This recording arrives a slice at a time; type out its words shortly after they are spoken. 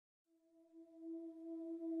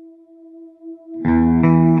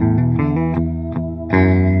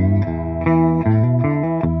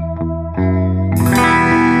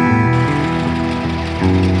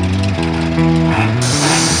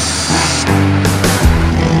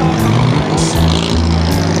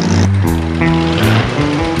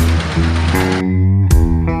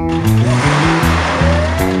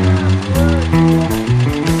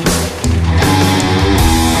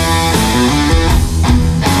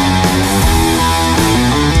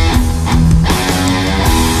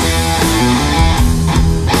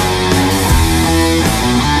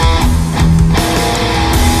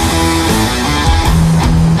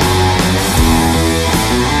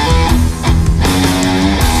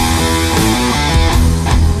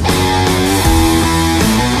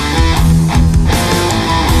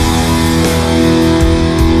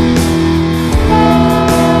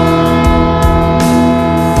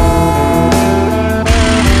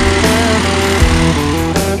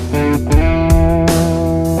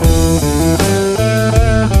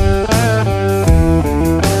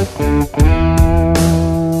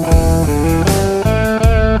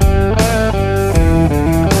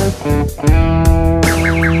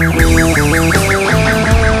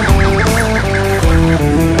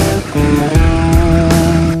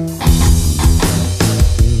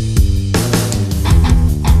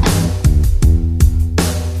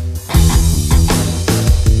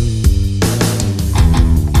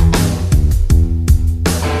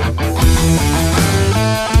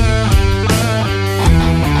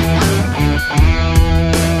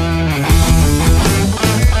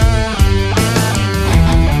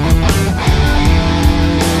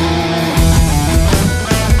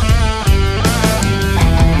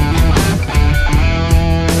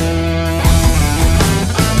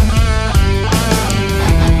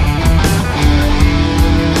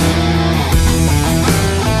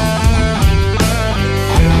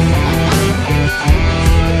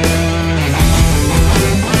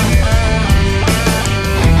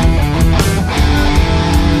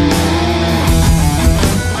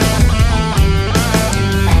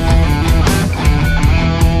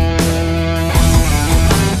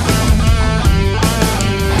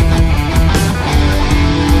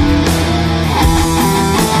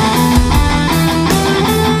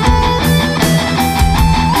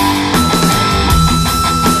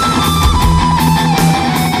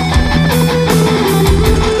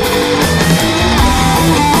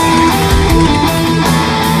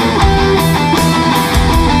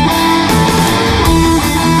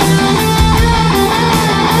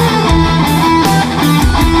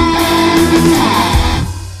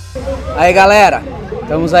Aí galera,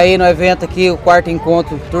 estamos aí no evento aqui, o quarto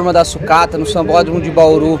encontro Turma da Sucata, no Sambódromo de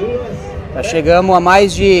Bauru. Já chegamos a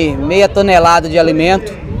mais de meia tonelada de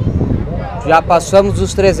alimento, já passamos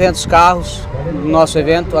dos 300 carros no nosso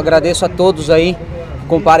evento. Agradeço a todos aí que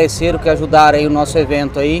compareceram, que ajudaram aí o nosso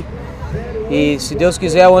evento aí. E se Deus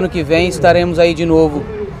quiser, o ano que vem estaremos aí de novo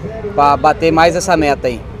para bater mais essa meta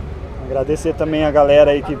aí. Agradecer também a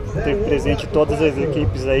galera aí que esteve presente, todas as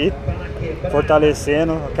equipes aí,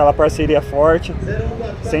 fortalecendo aquela parceria forte,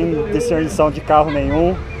 sem distinção de carro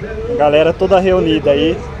nenhum, galera toda reunida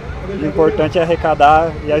aí. O importante é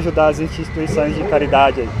arrecadar e ajudar as instituições de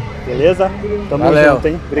caridade aí, beleza? Tamo Valeu. junto,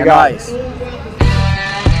 hein? Obrigado. É nóis.